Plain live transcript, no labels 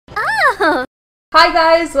Hi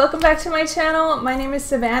guys, welcome back to my channel. My name is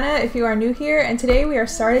Savannah if you are new here, and today we are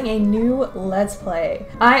starting a new Let's Play.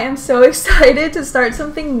 I am so excited to start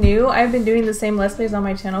something new. I've been doing the same Let's Plays on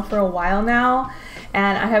my channel for a while now,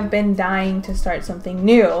 and I have been dying to start something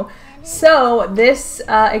new. So this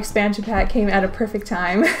expansion pack came at a perfect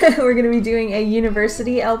time. We're going to be doing a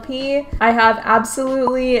university LP. I have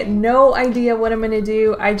absolutely no idea what I'm going to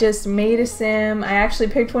do. I just made a sim. I actually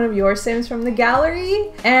picked one of your sims from the gallery,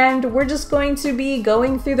 and we're just going to be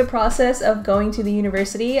going through the process of going to the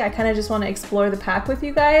university. I kind of just want to explore the pack with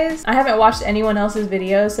you guys. I haven't watched anyone else's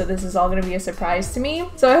videos, so this is all going to be a surprise to me.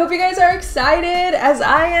 So I hope you guys are excited as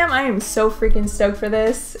I am. I am so freaking stoked for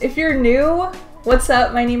this. If you're new, what's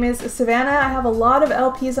up? My name is Savannah. I have a lot of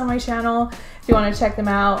LPs on my channel if you want to check them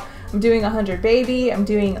out. I'm doing 100 Baby, I'm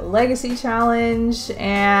doing Legacy Challenge,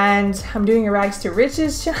 and I'm doing a Rags to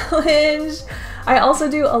Riches Challenge. I also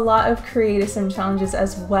do a lot of Create a Sim challenges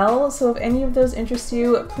as well, so if any of those interest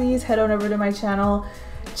you, please head on over to my channel.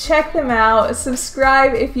 Check them out,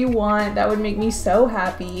 subscribe if you want, that would make me so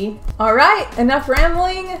happy. Alright, enough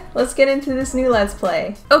rambling, let's get into this new Let's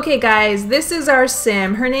Play. Okay guys, this is our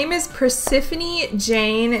sim. Her name is Persephone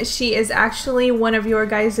Jane. She is actually one of your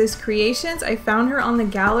guys' creations. I found her on the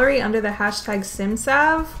gallery under the hashtag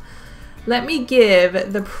SimSav. Let me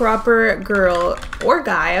give the proper girl or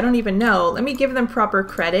guy, I don't even know, let me give them proper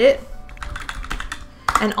credit.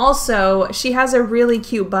 And also, she has a really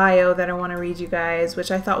cute bio that I want to read you guys,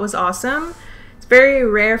 which I thought was awesome. It's very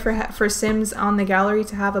rare for Sims on the gallery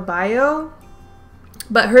to have a bio,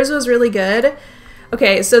 but hers was really good.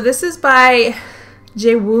 Okay, so this is by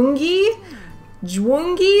Jwungi.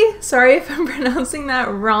 Sorry if I'm pronouncing that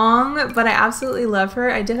wrong, but I absolutely love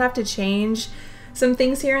her. I did have to change some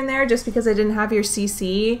things here and there just because I didn't have your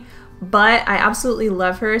CC, but I absolutely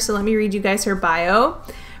love her. So let me read you guys her bio.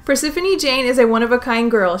 Persephone Jane is a one-of-a-kind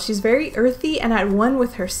girl. She's very earthy and at one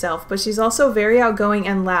with herself, but she's also very outgoing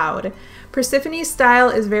and loud. Persephone's style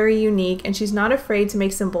is very unique, and she's not afraid to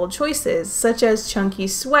make some bold choices, such as chunky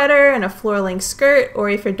sweater and a floor-length skirt or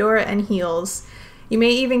a fedora and heels. You may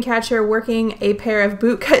even catch her working a pair of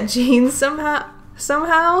bootcut jeans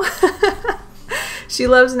somehow. She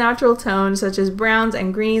loves natural tones such as browns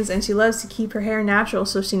and greens, and she loves to keep her hair natural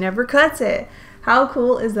so she never cuts it. How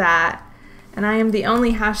cool is that? And I am the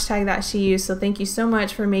only hashtag that she used, so thank you so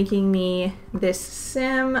much for making me this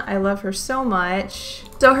sim. I love her so much.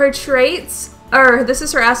 So her traits, this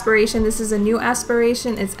is her aspiration. This is a new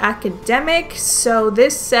aspiration. It's academic. So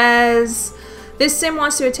this says, this sim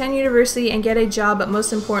wants to attend university and get a job, but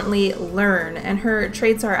most importantly, learn. And her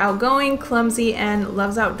traits are outgoing, clumsy, and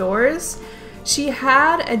loves outdoors. She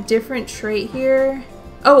had a different trait here.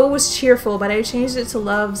 Oh, it was cheerful, but I changed it to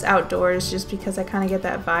loves outdoors just because I kind of get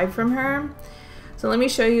that vibe from her. So let me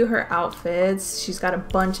show you her outfits. She's got a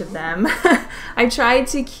bunch of them. I tried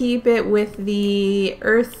to keep it with the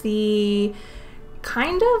earthy,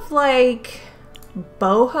 kind of like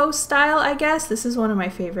boho style, I guess. This is one of my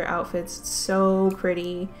favorite outfits. It's so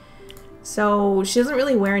pretty. So she doesn't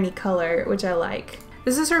really wear any color, which I like.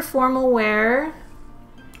 This is her formal wear.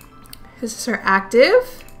 This is her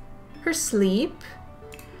active, her sleep,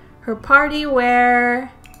 her party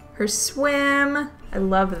wear, her swim, I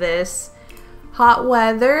love this, hot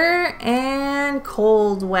weather, and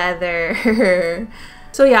cold weather.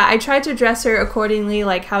 So yeah, I tried to dress her accordingly,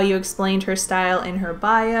 like how you explained her style in her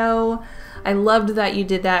bio. I loved that you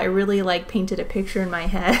did that. I really like painted a picture in my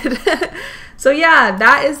head. So yeah,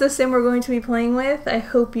 that is the sim we're going to be playing with. I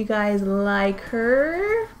hope you guys like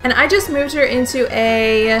her. And I just moved her into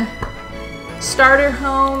a starter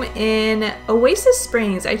home in Oasis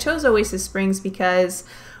Springs. I chose Oasis Springs because,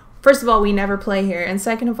 first of all, we never play here, and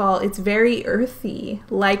second of all, it's very earthy,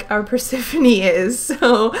 like our Persephone is,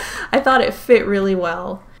 so I thought it fit really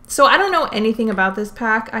well. So I don't know anything about this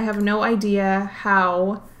pack. I have no idea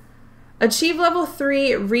how. Achieve level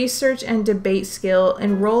 3 research and debate skill,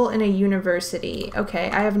 enroll in a university.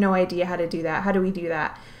 Okay, I have no idea how to do that. How do we do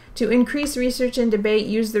that? To increase research and debate,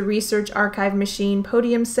 use the research archive machine,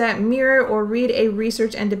 podium set, mirror, or read a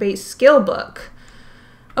research and debate skill book.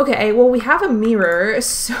 Okay, well we have a mirror,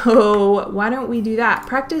 so why don't we do that?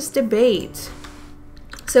 Practice debate.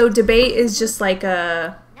 So debate is just like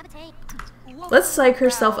a... Let's psych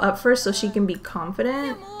herself up first so she can be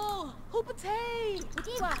confident.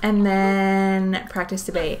 And then practice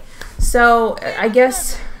debate. So I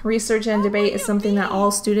guess research and debate is something that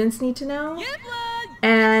all students need to know.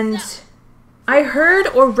 And I heard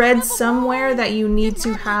or read somewhere that you need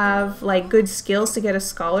to have like good skills to get a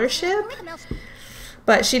scholarship,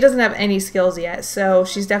 but she doesn't have any skills yet, so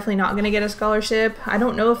she's definitely not going to get a scholarship. I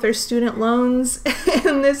don't know if there's student loans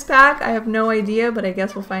in this pack. I have no idea, but I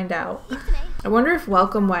guess we'll find out. I wonder if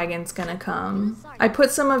Welcome Wagon's gonna come. I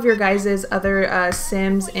put some of your guys' other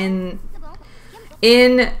Sims in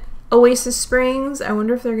Oasis Springs. I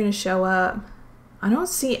wonder if they're gonna show up. I don't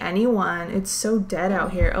see anyone. It's so dead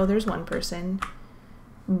out here. Oh, there's one person.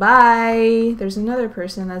 Bye. There's another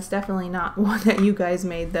person. That's definitely not one that you guys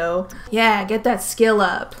made though. Yeah, get that skill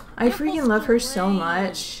up. I freaking love her so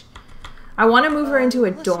much. I want to move her into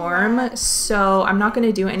a dorm, so I'm not going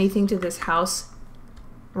to do anything to this house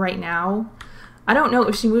right now. I don't know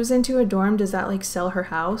if she moves into a dorm, does that like sell her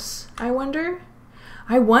house? I wonder.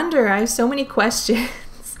 I have so many questions.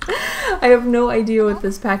 I have no idea what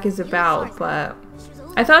this pack is about, but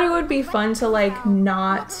I thought it would be fun to like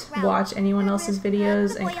not watch anyone else's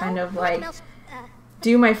videos and kind of like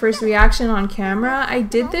do my first reaction on camera. I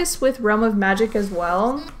did this with Realm of Magic as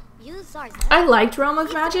well. I liked Realm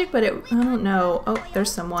of Magic, but I don't know. Oh,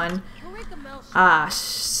 there's someone. Ah,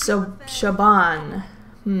 so Shaban.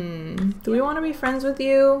 Do we want to be friends with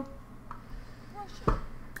you?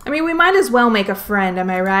 I mean, we might as well make a friend, am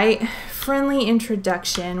I right? Friendly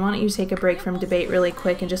introduction. Why don't you take a break from debate really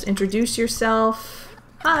quick and just introduce yourself?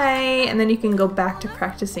 Hi! And then you can go back to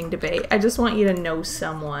practicing debate. I just want you to know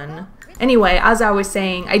someone. Anyway, as I was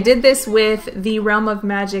saying, I did this with the Realm of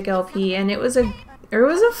Magic LP, and it was a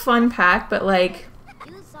fun pack, but like,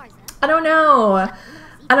 I don't know.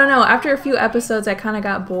 After a few episodes, I kind of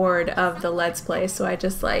got bored of the Let's Play, so I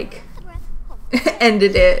just like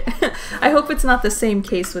ended it. I hope it's not the same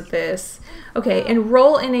case with this. Okay,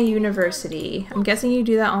 enroll in a university. I'm guessing you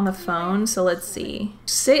do that on the phone, so let's see.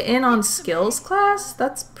 Sit in on skills class?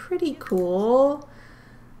 That's pretty cool.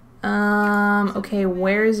 Okay,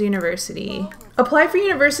 where's university? Apply for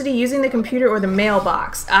university using the computer or the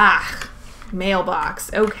mailbox. Ah,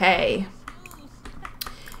 mailbox, okay.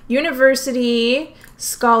 University,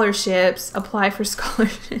 scholarships, apply for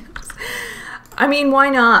scholarships. I mean, why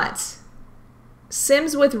not?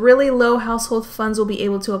 Sims with really low household funds will be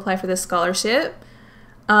able to apply for this scholarship.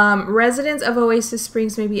 Residents of Oasis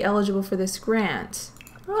Springs may be eligible for this grant.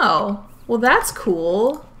 Oh, well that's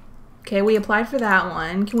cool. Okay, we applied for that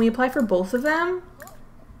one. Can we apply for both of them?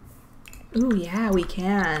 Ooh, yeah, we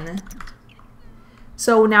can.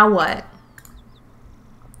 So now what?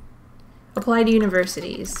 Apply to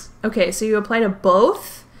universities. Okay, so you apply to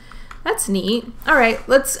both? That's neat. Alright,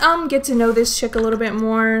 let's get to know this chick a little bit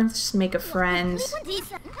more. Let's just make a friend.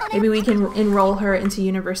 Maybe we can enroll her into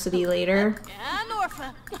university later.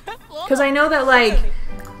 Because I know that, like,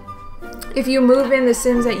 if you move in the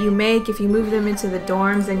Sims that you make, if you move them into the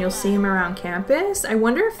dorms, then you'll see them around campus. I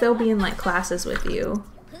wonder if they'll be in, like, classes with you.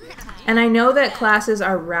 And I know that classes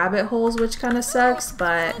are rabbit holes, which kind of sucks,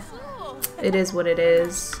 but it is what it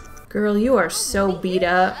is. Girl, you are so beat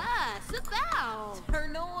up.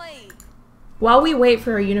 While we wait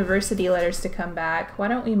for our university letters to come back, why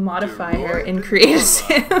don't we modify her and create a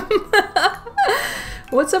Sim?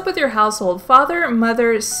 What's up with your household? Father,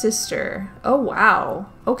 mother, sister. Oh, wow.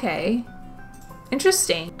 Okay.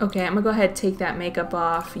 Interesting. Okay, I'm gonna go ahead and take that makeup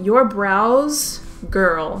off. Your brows,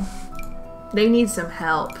 girl, they need some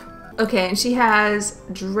help. Okay, and she has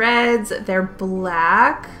dreads. They're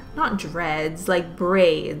black. Not dreads, like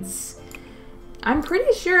braids. I'm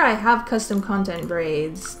pretty sure I have custom content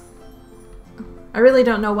braids. I really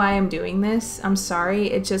don't know why I'm doing this. I'm sorry.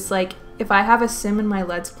 It's just like, if I have a Sim in my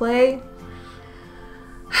Let's Play,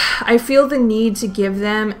 I feel the need to give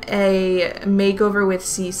them a makeover with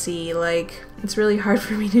CC. Like, it's really hard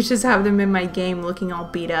for me to just have them in my game looking all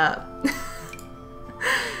beat up.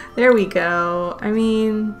 There we go. I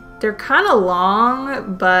mean, they're kind of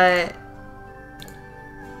long, but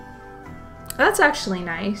that's actually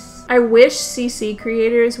nice. I wish CC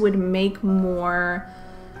creators would make more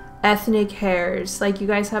ethnic hairs. Like, you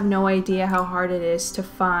guys have no idea how hard it is to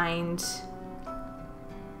find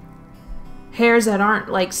hairs that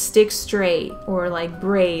aren't like stick straight or like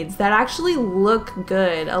braids that actually look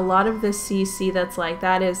good. A lot of the CC that's like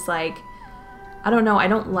that is like, I don't know, I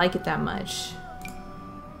don't like it that much.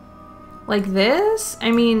 Like this,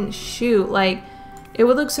 I mean, shoot, like it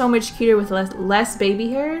would look so much cuter with less baby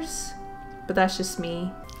hairs, but that's just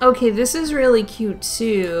me. Okay, this is really cute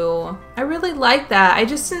too. I really like that. I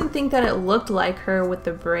just didn't think that it looked like her with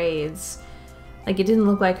the braids. Like, it didn't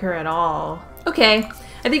look like her at all. Okay,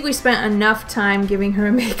 I think we spent enough time giving her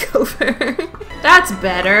a makeover. That's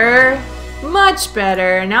better. Much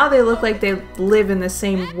better. Now they look like they live in the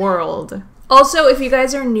same world. Also, if you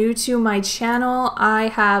guys are new to my channel, I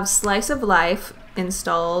have Slice of Life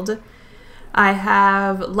installed. I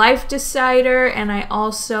have Life Decider, and I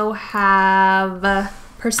also have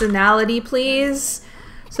Personality Please.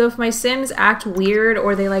 So if my Sims act weird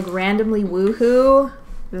or they like randomly woohoo,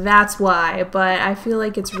 That's why, but I feel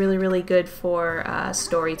like it's really, really good for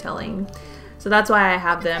storytelling. So that's why I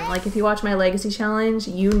have them. Like, if you watch my Legacy Challenge,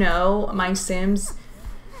 you know my Sims,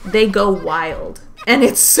 they go wild. And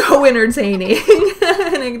it's so entertaining.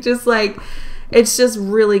 And it just, like, it's just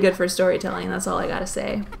really good for storytelling. That's all I gotta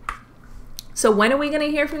say. So when are we gonna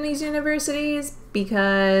hear from these universities?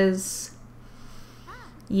 Because,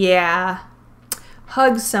 yeah.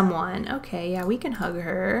 Hug someone. Okay, yeah, we can hug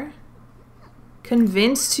her.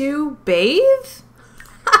 Convince to bathe?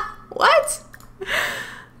 What?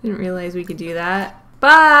 Didn't realize we could do that.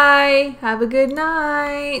 Bye! Have a good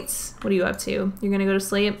night! What are you up to? You're gonna go to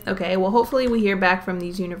sleep? Okay, well hopefully we hear back from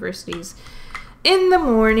these universities in the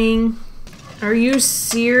morning. Are you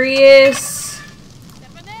serious?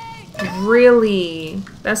 Really?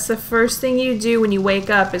 That's the first thing you do when you wake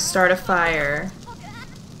up is start a fire.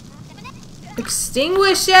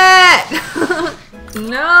 Extinguish it!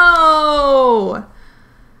 No!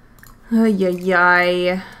 Ay, ay,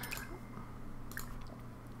 ay.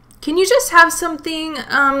 Can you just have something,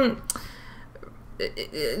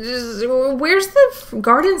 where's the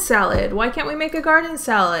garden salad? Why can't we make a garden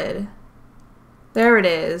salad? There it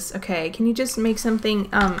is. Okay, can you just make something,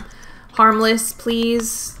 harmless,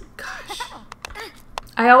 please? Gosh.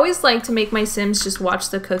 I always like to make my Sims just watch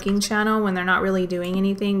the cooking channel when they're not really doing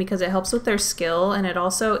anything because it helps with their skill and it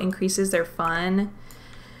also increases their fun.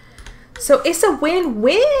 So it's a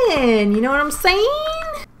win-win, you know what I'm saying?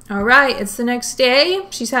 All right, it's the next day.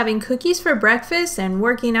 She's having cookies for breakfast and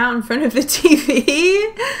working out in front of the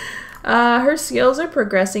TV. Her skills are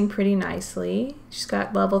progressing pretty nicely. She's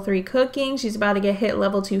got level 3 cooking. She's about to get hit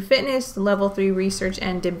level 2 fitness, level 3 research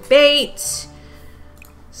and debate.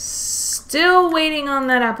 Still waiting on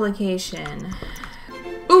that application.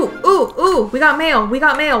 Ooh, ooh, ooh, we got mail, we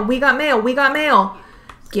got mail, we got mail, we got mail.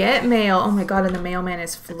 Get mail. Oh my god, and the mailman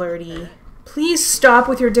is flirty. Please stop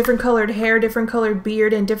with your different colored hair, different colored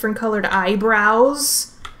beard, and different colored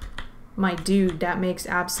eyebrows. My dude, that makes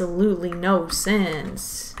absolutely no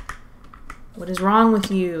sense. What is wrong with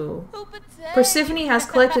you? Persephone has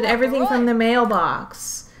collected everything from the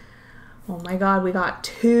mailbox. Oh my god, we got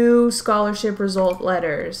 2 scholarship result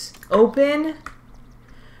letters. Open.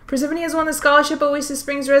 Persephone has won the scholarship Oasis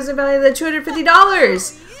Springs resident value of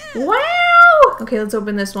 $250. Wow! Okay, let's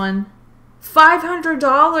open this one.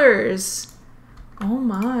 $500. Oh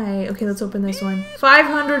my. Okay, let's open this one.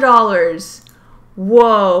 $500.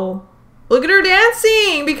 Whoa. Look at her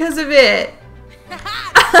dancing because of it.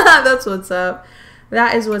 That's what's up.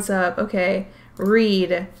 That is what's up. Okay.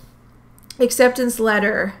 Read. Acceptance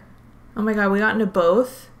letter. Oh my god, we got into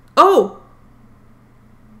both. Oh!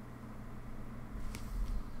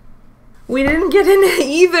 We didn't get into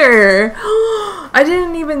either. I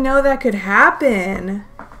didn't even know that could happen.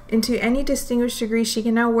 Into any distinguished degree, she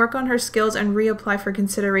can now work on her skills and reapply for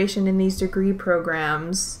consideration in these degree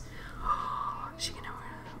programs. She can now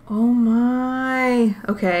oh my.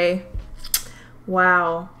 Okay.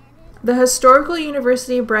 Wow. The Historical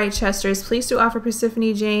University of Brightchester is pleased to offer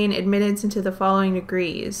Persephone Jane admittance into the following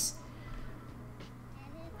degrees.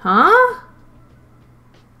 Huh?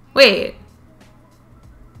 Wait.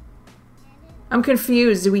 I'm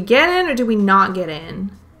confused. Did we get in or did we not get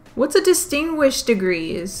in? What's a distinguished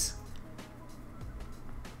degrees?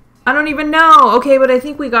 I don't even know. Okay, but I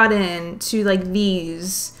think we got in to like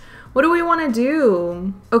these. What do we want to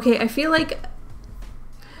do? Okay, I feel like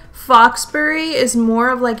Foxbury is more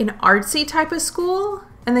of like an artsy type of school.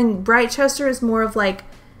 And then Brightchester is more of like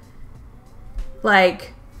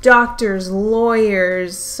doctors,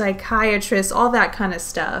 lawyers, psychiatrists, all that kind of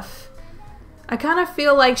stuff. I kind of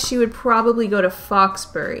feel like she would probably go to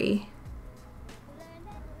Foxbury.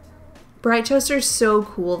 Brightchester's so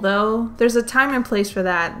cool though. There's a time and place for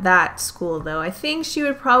that school though. I think she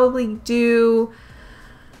would probably do,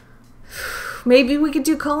 maybe we could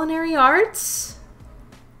do culinary arts.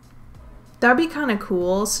 That'd be kind of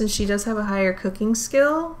cool since she does have a higher cooking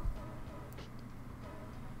skill.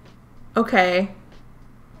 Okay.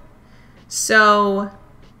 So,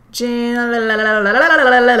 eagerly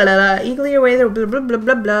away there, blah, blah, blah,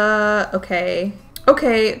 blah, blah. Okay.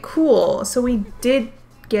 Okay, cool. So we did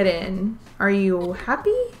get in. Are you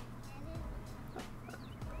happy?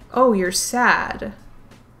 Oh, you're sad.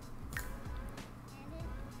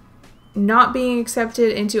 Not being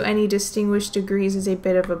accepted into any distinguished degrees is a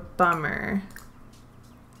bit of a bummer.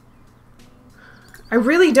 I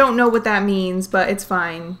really don't know what that means, but it's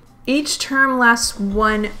fine. Each term lasts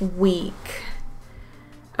 1 week.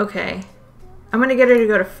 Okay. I'm gonna get her to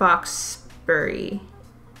go to Foxbury.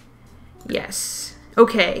 Yes.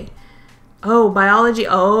 Okay. Oh, biology.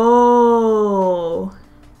 Oh.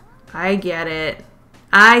 I get it.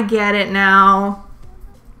 I get it now.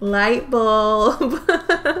 Light bulb.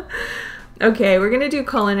 Okay, we're gonna do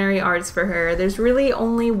culinary arts for her. There's really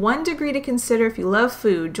only one degree to consider if you love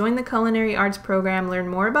food. Join the culinary arts program, learn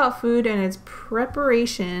more about food and its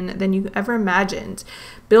preparation than you ever imagined.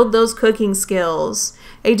 Build those cooking skills.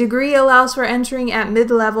 A degree allows for entering at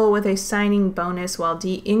mid-level with a signing bonus while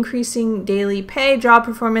increasing daily pay, job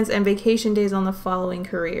performance, and vacation days on the following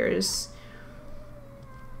careers.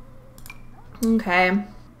 Okay.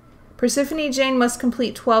 Persephone Jane must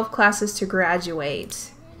complete 12 classes to graduate.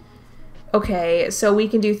 Okay, so we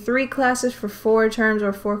can do 3 classes for 4 terms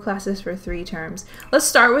or 4 classes for 3 terms. Let's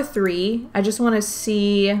start with 3. I just want to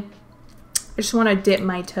see... I just want to dip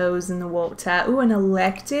my toes in the WOTA. Ooh, an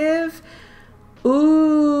elective?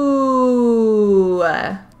 Ooh.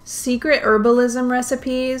 Secret herbalism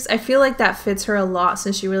recipes. I feel like that fits her a lot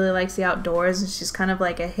since she really likes the outdoors and she's kind of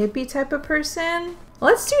like a hippie type of person.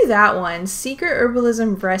 Let's do that one. Secret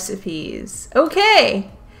herbalism recipes.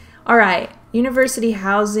 Okay. All right. University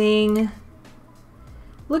housing.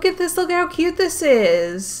 Look at this. Look at how cute this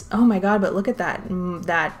is. Oh my god, but look at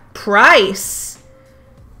that price.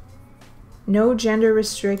 No gender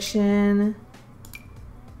restriction.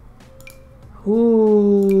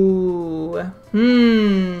 Ooh.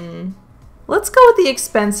 Let's go with the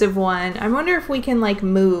expensive one. I wonder if we can like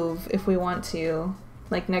move if we want to,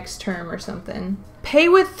 like next term or something. Pay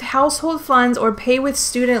with household funds or pay with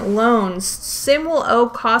student loans. Sim will owe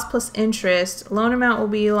cost plus interest. Loan amount will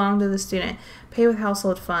belong to the student. Pay with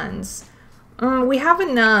household funds. We have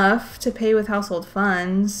enough to pay with household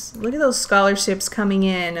funds. Look at those scholarships coming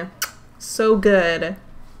in. So good.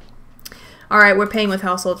 All right, we're paying with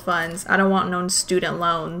household funds. I don't want no student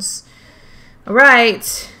loans. All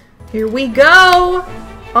right, here we go.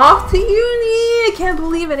 Off to uni! I can't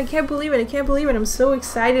believe it, I can't believe it, I can't believe it. I'm so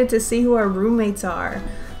excited to see who our roommates are.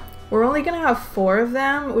 We're only gonna have 4 of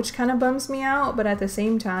them, which kind of bums me out, but at the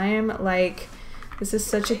same time, like, this is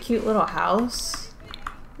such a cute little house.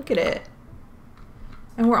 Look at it.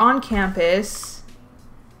 And we're on campus.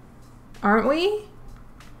 Aren't we?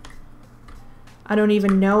 I don't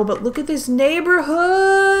even know, but look at this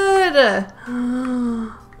neighborhood!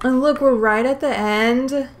 And look, we're right at the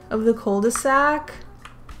end of the cul-de-sac.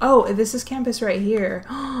 Oh, this is campus right here.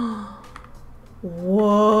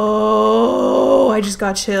 Whoa! I just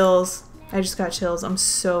got chills. I just got chills. I'm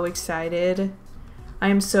so excited. I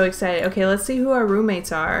am so excited. Okay, let's see who our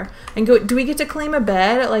roommates are. And do we get to claim a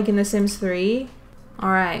bed like in The Sims 3?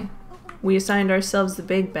 Alright. We assigned ourselves the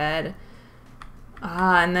big bed.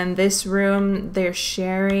 Ah, and then this room, they're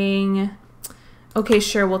sharing. Okay,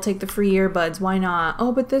 sure, we'll take the free earbuds. Why not?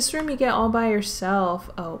 Oh, but this room you get all by yourself.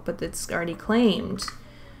 Oh, but it's already claimed.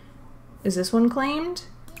 Is this one claimed?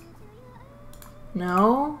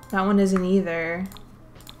 No, that one isn't either.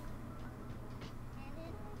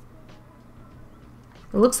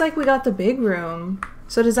 It looks like we got the big room.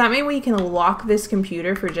 So does that mean we can lock this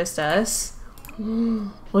computer for just us?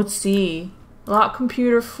 Let's see. Lock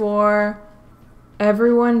computer for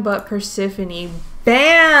everyone but Persephone.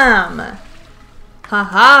 Bam!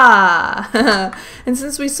 Haha! And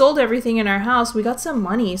since we sold everything in our house, we got some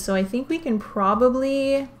money, so I think we can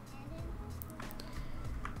probably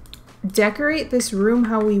decorate this room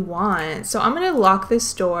how we want. So I'm gonna lock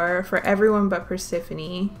this door for everyone but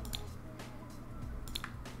Persephone.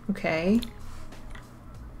 Okay.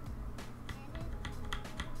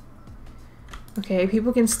 Okay,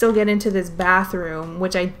 people can still get into this bathroom,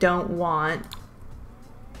 which I don't want.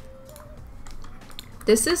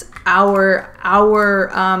 This is our our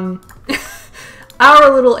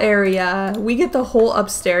little area. We get the whole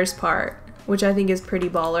upstairs part, which I think is pretty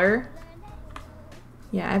baller.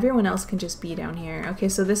 Yeah, everyone else can just be down here. Okay,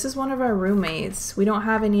 so this is one of our roommates. We don't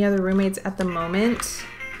have any other roommates at the moment,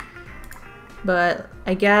 but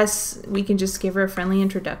I guess we can just give her a friendly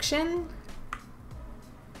introduction.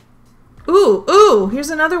 Ooh, ooh, here's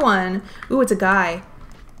another one. Ooh, it's a guy.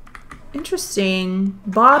 Interesting.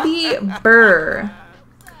 Bobby Burr.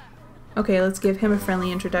 Okay, let's give him a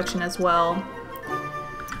friendly introduction as well.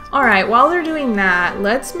 Alright, while they're doing that,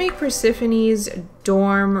 let's make Persephone's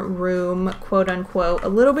dorm room, quote unquote, a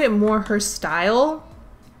little bit more her style.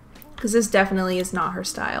 Because this definitely is not her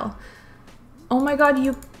style. Oh my god,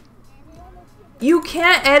 you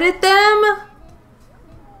can't edit them?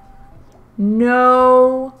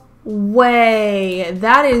 No way.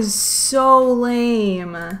 That is so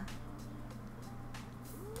lame.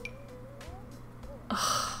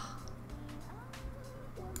 Ugh.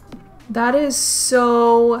 That is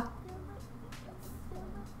so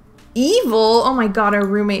evil. Oh my god, our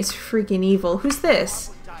roommate's freaking evil. Who's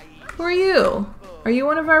this? Who are you? Are you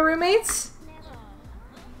one of our roommates?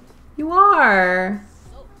 You are.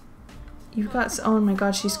 You've got... Oh my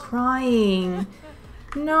god, she's crying.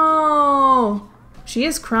 No. She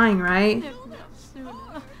is crying, right?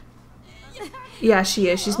 Yeah, she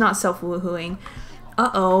is. She's not self-woohooing.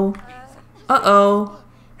 Uh-oh. Uh-oh.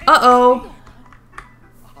 Uh-oh.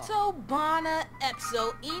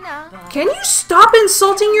 Can you stop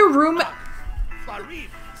insulting your roommate?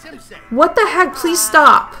 What the heck? Please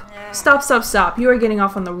stop. Stop, stop, stop. You are getting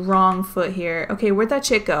off on the wrong foot here. Okay, where'd that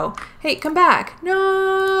chick go? Hey, come back.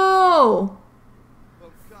 No!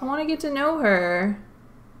 I want to get to know her.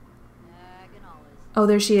 Oh,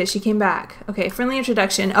 there she is. She came back. Okay, friendly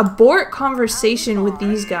introduction. Abort conversation with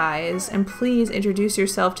these guys, and please introduce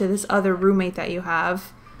yourself to this other roommate that you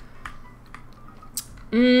have.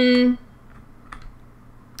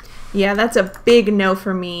 Yeah, that's a big no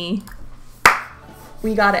for me.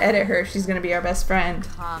 We gotta edit her if she's gonna be our best friend.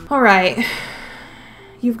 Alright.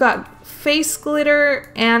 You've got face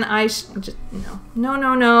glitter and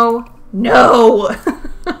no. No!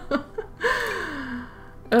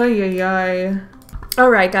 Ay, ay, ay.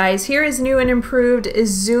 Alright, guys. Here is new and improved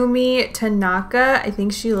Izumi Tanaka. I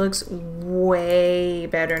think she looks way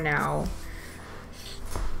better now.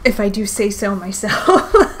 If I do say so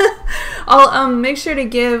myself. I'll make sure to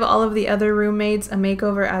give all of the other roommates a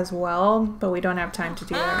makeover as well, but we don't have time to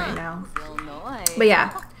do that right now. But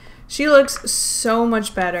yeah, she looks so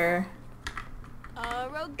much better.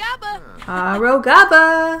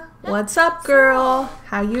 Rogaba! What's up, girl?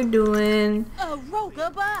 How you doing?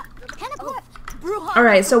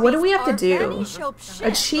 Alright, so what do we have to do?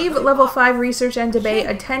 Achieve level 5 research and debate,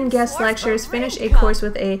 attend guest lectures, finish a course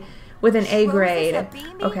with an A grade.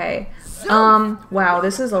 Okay. Wow,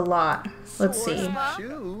 this is a lot. Let's see.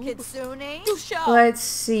 Let's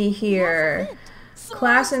see here.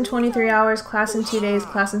 Class in 23 hours, class in 2 days,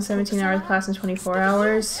 class in 17 hours, class in 24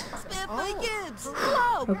 hours.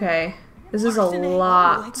 Okay. This is a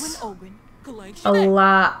lot. A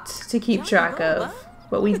lot to keep track of.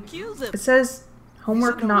 But it says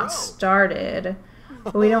homework not started.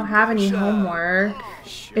 But we don't have any homework.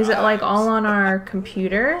 Is it like all on our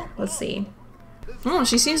computer? Let's see. Oh,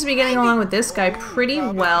 she seems to be getting along with this guy pretty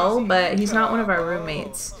well, but he's not one of our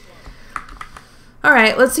roommates.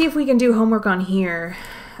 Alright, let's see if we can do homework on here.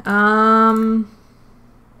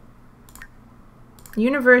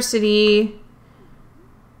 University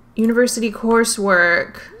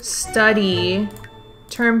coursework, study,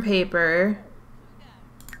 term paper,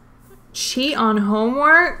 cheat on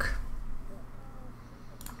homework?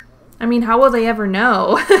 I mean, how will they ever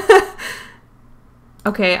know?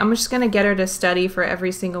 Okay, I'm just gonna get her to study for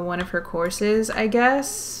every single one of her courses, I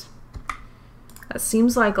guess. That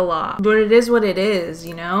seems like a lot. But it is what it is,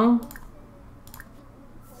 you know?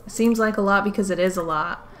 It seems like a lot because it is a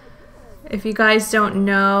lot. If you guys don't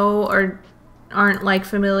know or aren't like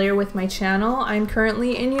familiar with my channel, I'm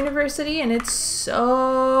currently in university and it's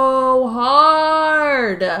so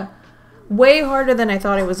hard. Way harder than I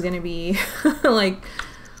thought it was gonna be. Like,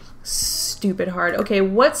 stupid hard. Okay,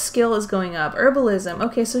 what skill is going up? Herbalism.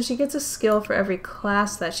 Okay, so she gets a skill for every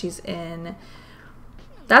class that she's in.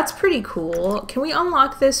 That's pretty cool. Can we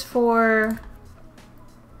unlock this for...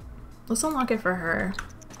 Let's unlock it for her.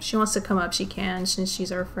 If she wants to come up, she can, since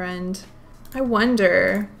she's our friend. I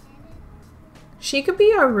wonder... She could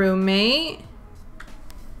be our roommate.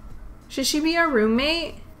 Should she be our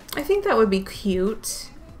roommate? I think that would be cute.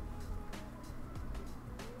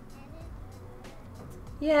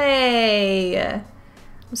 Yay! I'm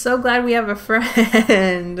so glad we have a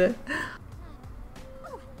friend.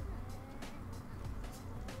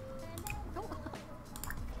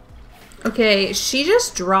 Okay, she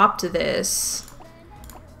just dropped this.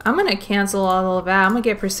 I'm gonna cancel all of that. I'm gonna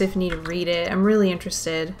get Persephone to read it. I'm really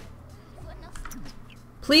interested.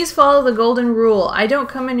 Please follow the golden rule. I don't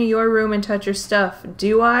come into your room and touch your stuff.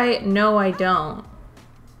 Do I? No, I don't.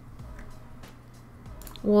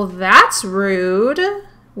 Well, that's rude.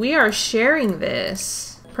 We are sharing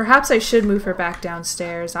this. Perhaps I should move her back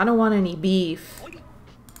downstairs. I don't want any beef.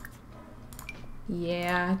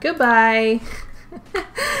 Yeah, goodbye.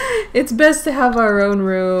 It's best to have our own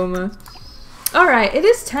room. Alright, it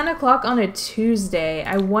is 10 o'clock on a Tuesday.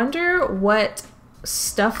 I wonder what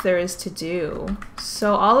stuff there is to do.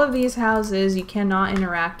 So all of these houses you cannot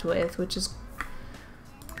interact with, which is...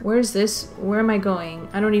 Where's this? Where am I going?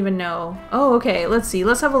 I don't even know. Oh, okay, let's see.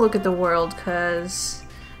 Let's have a look at the world, cause...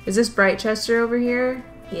 Is this Brightchester over here?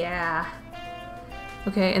 Yeah.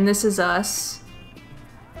 Okay, and this is us.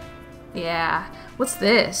 Yeah. What's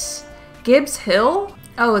this? Gibbs Hill?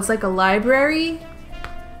 Oh, it's like a library?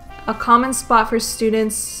 A common spot for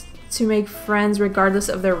students to make friends regardless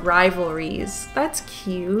of their rivalries. That's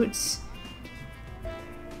cute.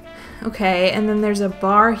 Okay, and then there's a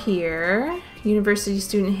bar here. University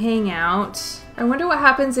student hangout. I wonder what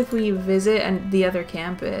happens if we visit the other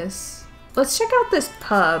campus. Let's check out this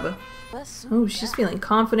pub. Oh, she's feeling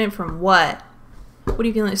confident from what? What are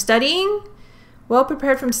you feeling? Studying? Well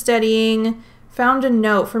prepared from studying. Found a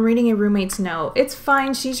note from reading a roommate's note. It's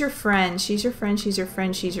fine. She's your friend. She's your friend. She's your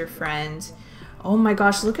friend. She's your friend. Oh my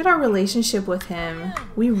gosh, look at our relationship with him.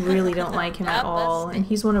 We really don't like him at all, and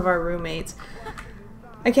he's one of our roommates.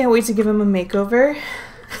 I can't wait to give him a makeover.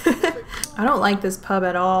 I don't like this pub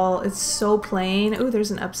at all. It's so plain. Ooh,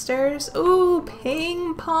 there's an upstairs. Ooh,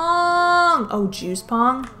 ping pong. Oh, juice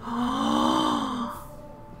pong.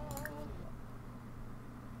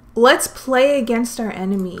 Let's play against our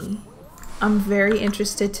enemy. I'm very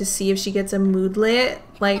interested to see if she gets a moodlet,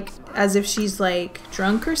 like as if she's like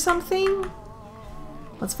drunk or something.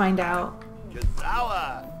 Let's find out.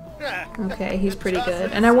 Okay, he's pretty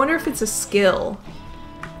good. And I wonder if it's a skill.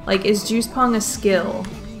 Like, is juice pong a skill?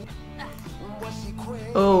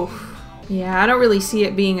 Oh, yeah, I don't really see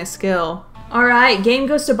it being a skill. Alright, game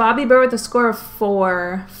goes to Bobby Bear with a score of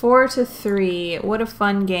 4. 4-3. What a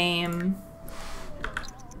fun game.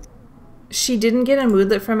 She didn't get a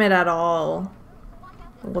moodlet from it at all.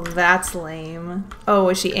 Well, that's lame. Oh,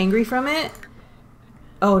 is she angry from it?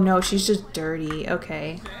 Oh no, she's just dirty.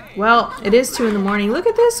 Okay. Well, it is 2 in the morning. Look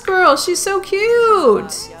at this girl. She's so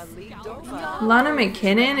cute. Lana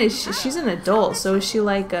McKinnon, she's an adult, so is she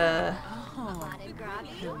like a...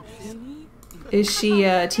 Is she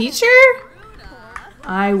a teacher?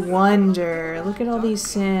 I wonder. Look at all these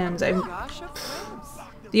Sims.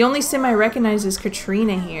 The only Sim I recognize is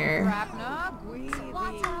Katrina here.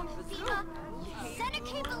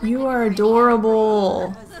 You are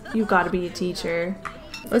adorable. You've got to be a teacher.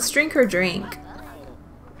 Let's drink her drink.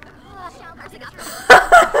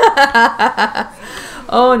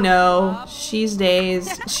 Oh no, she's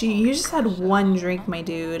dazed. You just had 1 drink, my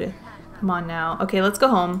dude. Come on now. Okay, let's go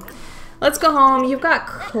home. Let's go home. You've got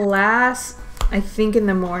class, I think, in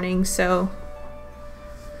the morning, so...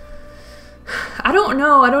 I don't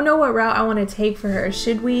know. I don't know what route I want to take for her.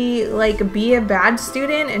 Should we, like, be a bad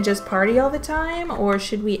student and just party all the time? Or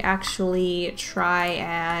should we actually try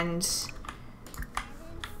and...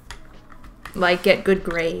 like, get good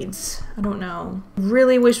grades? I don't know.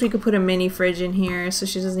 Really wish we could put a mini fridge in here so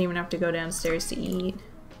she doesn't even have to go downstairs to eat.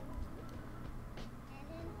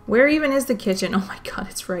 Where even is the kitchen? Oh my god,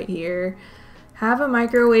 it's right here. Have a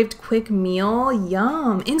microwaved quick meal.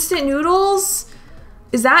 Yum. Instant noodles?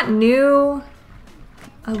 Is that new?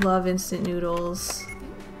 I love instant noodles.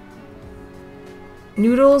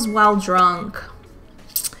 Noodles while drunk.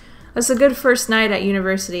 That's a good first night at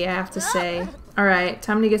university, I have to say. Alright,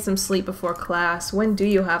 time to get some sleep before class. When do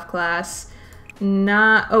you have class?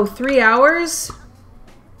 Oh, 3 hours?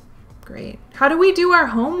 Great. How do we do our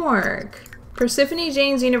homework? Persephone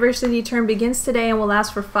Jane's university term begins today and will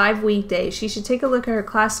last for 5 weekdays. She should take a look at her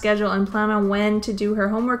class schedule and plan on when to do her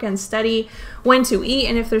homework and study, when to eat,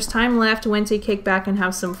 and if there's time left, when to kick back and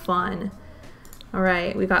have some fun.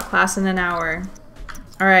 Alright, we got class in an hour.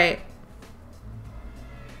 Alright.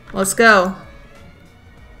 Let's go.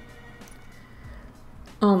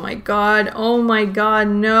 Oh my god,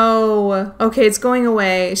 no. Okay, it's going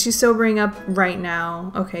away. She's sobering up right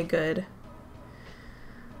now. Okay, good.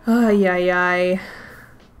 Ay, ay, ay.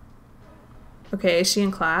 Okay, is she in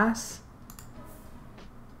class?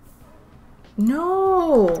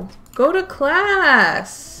 No! Go to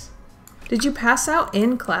class! Did you pass out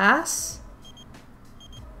in class?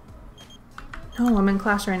 No, I'm in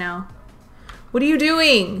class right now. What are you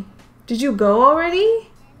doing? Did you go already?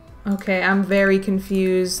 Okay, I'm very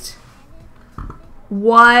confused.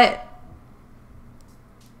 What?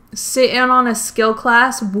 Sit in on a skill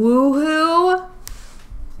class? Woohoo?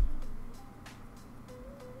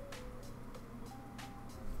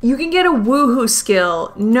 You can get a woohoo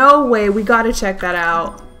skill. No way, we gotta check that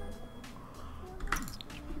out.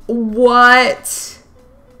 What?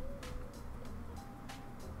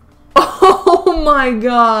 Oh my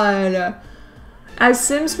god. As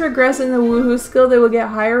Sims progress in the woohoo skill, they will get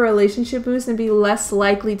higher relationship boosts and be less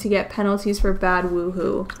likely to get penalties for bad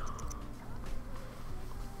woohoo.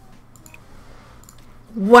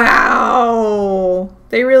 Wow!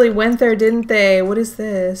 They really went there, didn't they? What is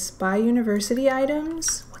this? Buy university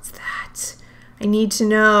items? What's that? I need to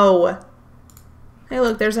know. Hey,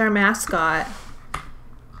 look, there's our mascot.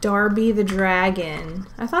 Darby the Dragon.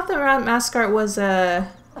 I thought the mascot was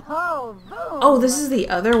a... Oh, this is the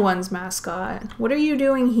other one's mascot. What are you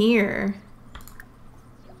doing here?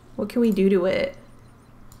 What can we do to it?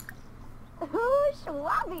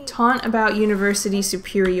 Taunt about university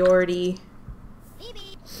superiority.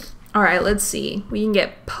 All right, let's see. We can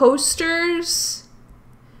get posters,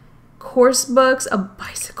 course books, a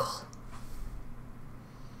bicycle.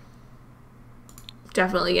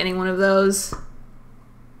 Definitely getting one of those.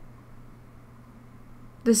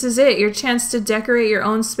 This is it, your chance to decorate your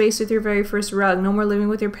own space with your very first rug. No more living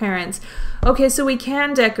with your parents. Okay, so we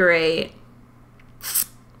can decorate.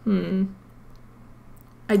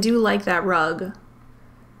 I do like that rug.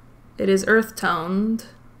 It is earth-toned.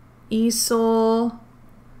 Easel.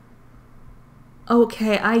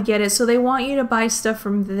 Okay, I get it. So they want you to buy stuff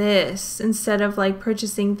from this instead of like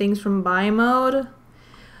purchasing things from buy mode.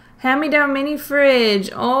 Hand-me-down mini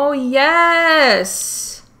fridge. Oh,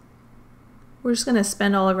 yes! We're just gonna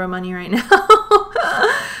spend all of our money right now.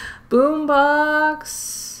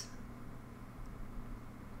 Boombox.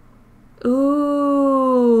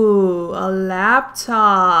 Ooh, a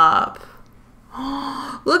laptop.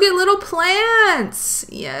 Look at little plants.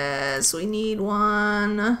 Yes, we need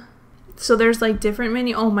one. So there's like different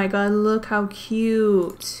mini. Oh my god, look how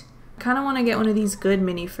cute. I kind of want to get one of these good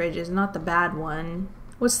mini fridges, not the bad one.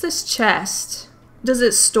 What's this chest? Does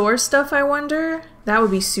it store stuff, I wonder? That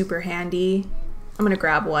would be super handy. I'm gonna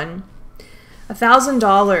grab one.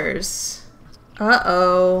 $1,000.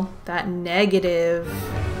 Uh-oh, that negative.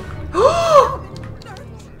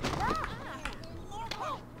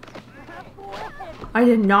 I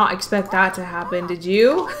did not expect that to happen, did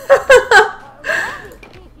you?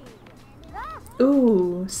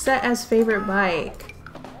 Ooh, set as favorite bike.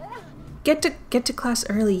 Get to class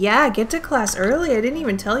early. Yeah, get to class early. I didn't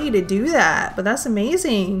even tell you to do that, but that's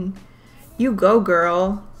amazing. You go,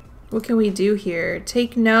 girl. What can we do here?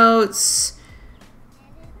 Take notes.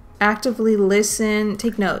 Actively listen.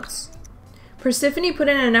 Take notes. Persephone put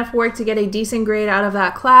in enough work to get a decent grade out of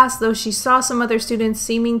that class, though she saw some other students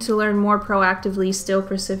seeming to learn more proactively. Still,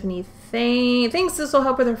 Persephone thinks this will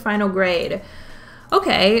help with her final grade.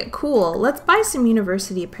 Okay, cool. Let's buy some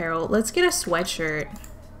university apparel. Let's get a sweatshirt.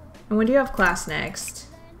 And when do you have class next?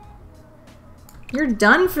 You're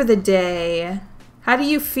done for the day. How do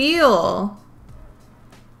you feel?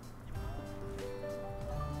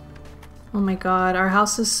 Oh my god, our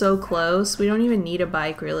house is so close. We don't even need a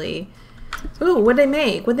bike, really. Ooh, what'd they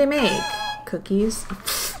make? What'd they make? Cookies?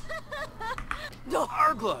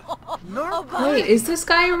 Wait, is this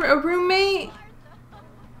guy a roommate?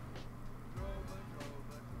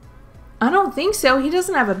 I don't think so. He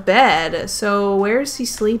doesn't have a bed, so where is he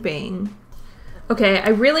sleeping? Okay, I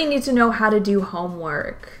really need to know how to do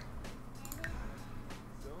homework.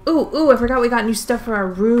 Ooh, I forgot we got new stuff for our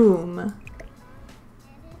room.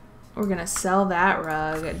 We're gonna sell that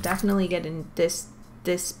rug. Definitely getting this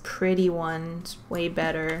pretty one. It's way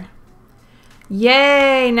better.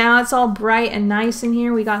 Yay! Now it's all bright and nice in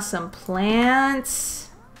here. We got some plants.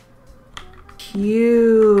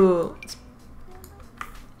 Cute.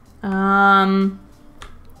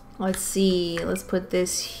 Let's see. Let's put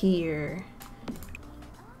this here.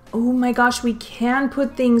 Oh my gosh, we can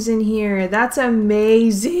put things in here. That's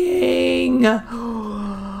amazing. That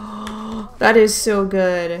is so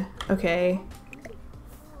good. Okay.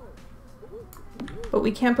 But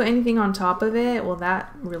we can't put anything on top of it. Well,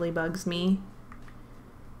 that really bugs me.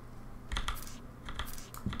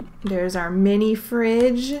 There's our mini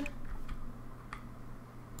fridge.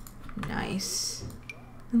 Nice.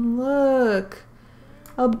 And look,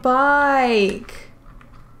 a bike.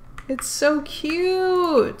 It's so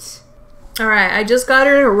cute. All right, I just got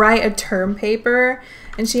her to write a term paper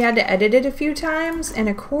and she had to edit it a few times. And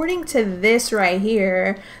according to this right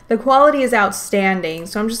here, the quality is outstanding.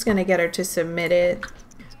 So I'm just gonna get her to submit it.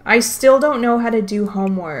 I still don't know how to do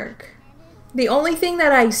homework. The only thing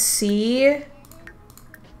that I see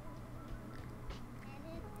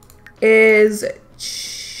is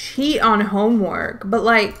cheat on homework, but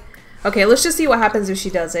like, okay, let's just see what happens if she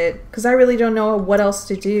does it, because I really don't know what else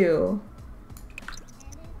to do.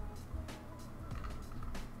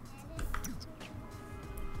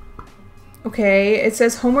 Okay, it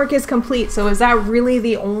says homework is complete, so is that really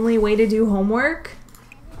the only way to do homework?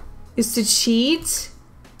 Is to cheat?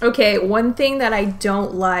 Okay, one thing that I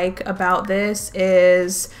don't like about this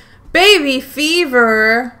is baby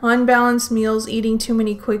fever, unbalanced meals, eating too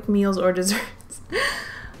many quick meals or desserts.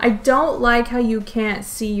 I don't like how you can't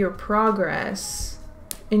see your progress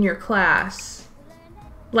in your class.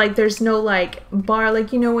 Like there's no like bar,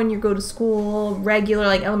 like you know when you go to school, regular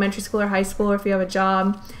like elementary school or high school, or if you have a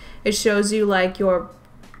job, it shows you like your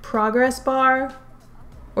progress bar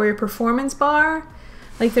or your performance bar.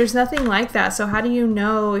 Like there's nothing like that. So how do you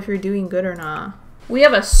know if you're doing good or not? We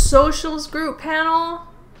have a socials group panel.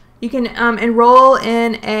 You can enroll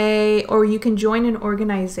in or you can join an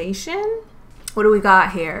organization. What do we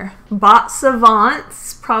got here? Bot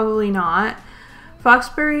Savants, probably not.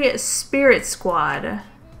 Foxbury Spirit Squad.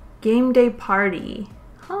 Game Day Party.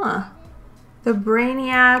 Huh. The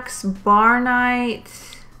Brainiacs, Bar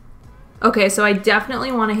Night. Okay, so I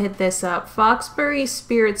definitely want to hit this up. Foxbury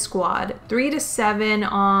Spirit Squad, 3 to 7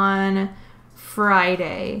 on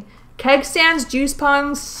Friday. Keg stands, juice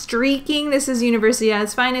pong, streaking. This is University at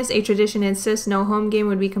its finest. A tradition insists no home game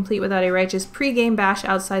would be complete without a righteous pre-game bash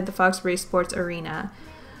outside the Foxbury Sports Arena.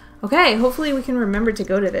 Okay, hopefully we can remember to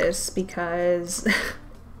go to this because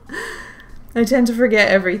I tend to forget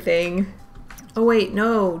everything. Oh wait,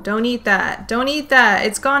 no, don't eat that. Don't eat that.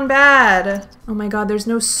 It's gone bad. Oh my god, there's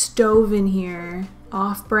no stove in here.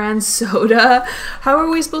 Off-brand soda? How are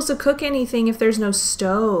we supposed to cook anything if there's no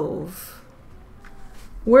stove?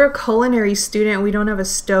 We're a culinary student. We don't have a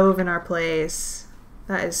stove in our place.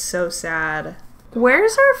 That is so sad.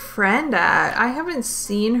 Where's our friend at? I haven't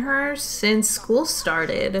seen her since school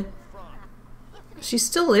started. She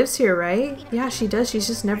still lives here, right? Yeah, she does. She's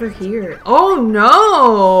just never here. Oh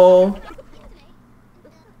no!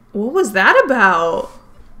 What was that about?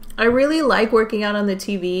 I really like working out on the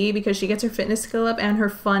TV because she gets her fitness skill up and her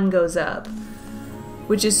fun goes up,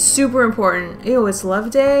 which is super important. Ew, it's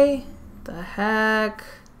love day? The heck?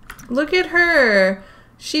 Look at her.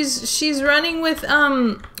 She's running with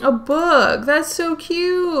a book. That's so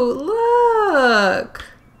cute. Look.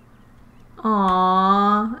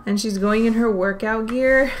 Aww. And she's going in her workout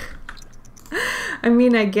gear. I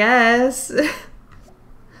mean, I guess.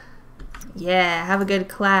 Yeah, have a good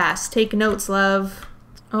class. Take notes, love.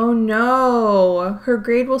 Oh no. Her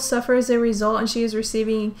grade will suffer as a result and she is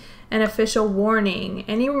receiving an official warning.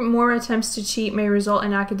 Any more attempts to cheat may result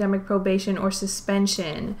in academic probation or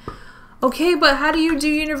suspension. Okay, but how do you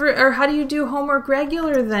do homework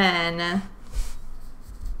regular then?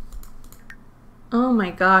 Oh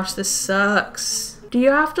my gosh, this sucks. Do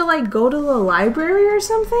you have to like go to the library or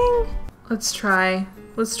something? Let's try.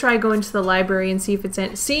 Let's try going to the library and see if it's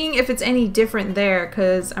seeing if it's any different there,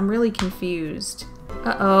 because I'm really confused.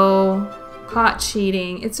 Uh-oh. Caught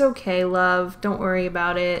cheating. It's okay, love. Don't worry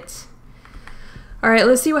about it. Alright,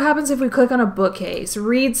 let's see what happens if we click on a bookcase.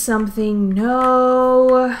 Read something.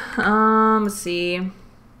 No. Let's see.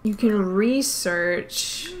 You can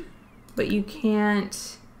research, but you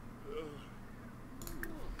can't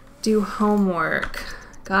do homework.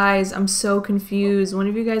 Guys, I'm so confused. One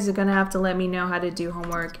of you guys are gonna have to let me know how to do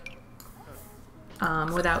homework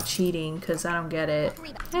without cheating, because I don't get it.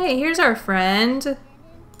 Hey, here's our friend.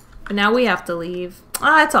 But now we have to leave.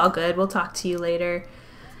 Ah, it's all good. We'll talk to you later.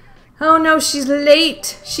 Oh no, she's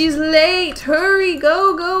late. She's late. Hurry,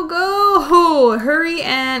 go, go, go. Hurry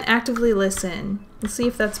and actively listen. Let's see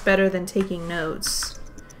if that's better than taking notes.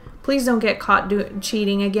 Please don't get caught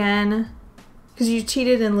cheating again, because you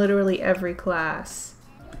cheated in literally every class.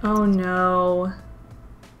 Oh no.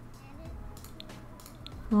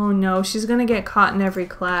 Oh no, she's gonna get caught in every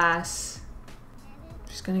class.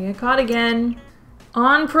 She's gonna get caught again.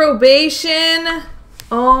 On probation?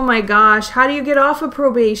 Oh my gosh, how do you get off of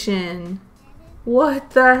probation?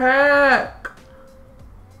 What the heck?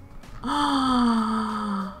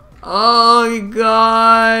 Oh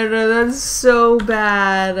god, that's so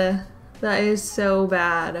bad. That is so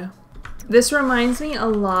bad. This reminds me a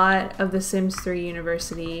lot of The Sims 3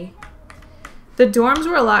 University. The dorms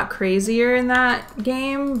were a lot crazier in that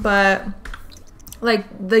game, but like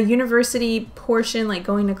the university portion, like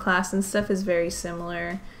going to class and stuff, is very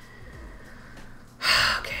similar.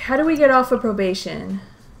 Okay, how do we get off of probation?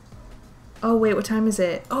 Oh wait, what time is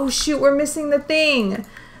it? Oh shoot, we're missing the thing.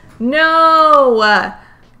 No!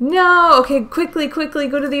 No! Okay, quickly, quickly,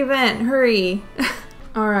 go to the event. Hurry.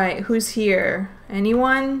 Alright, who's here?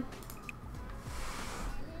 Anyone?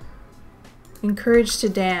 Encouraged to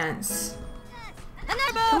dance.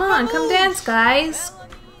 Come on, come dance, guys.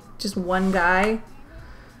 Just one guy.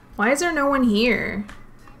 Why is there no one here?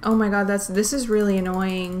 Oh my god, this is really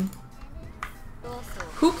annoying.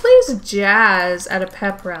 Who plays jazz at a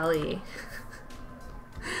pep rally?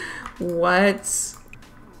 What?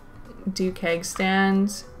 Do keg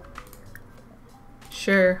stands?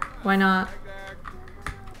 Sure, why not?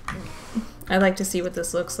 I'd like to see what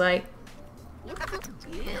this looks like.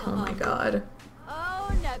 Oh my god.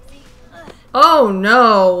 Oh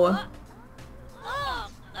no!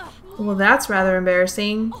 Well, that's rather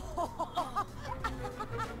embarrassing.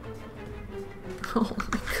 Oh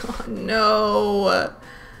my god, no!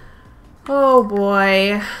 Oh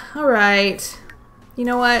boy. Alright. You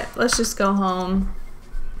know what? Let's just go home.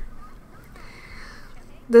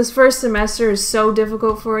 This first semester is so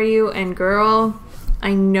difficult for you, and girl,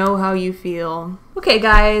 I know how you feel. Okay,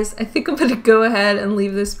 guys, I think I'm gonna go ahead and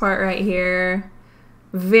leave this part right here.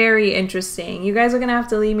 Very interesting. You guys are gonna have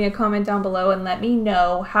to leave me a comment down below and let me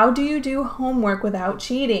know, how do you do homework without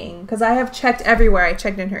cheating? Because I have checked everywhere. I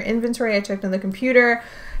checked in her inventory, I checked on the computer,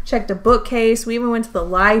 checked a bookcase, we even went to the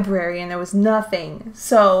library and there was nothing.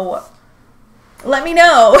 So let me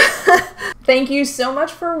know. Thank you so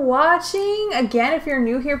much for watching. Again, if you're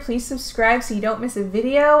new here, please subscribe so you don't miss a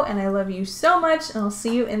video. And I love you so much, and I'll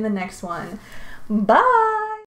see you in the next one. Bye!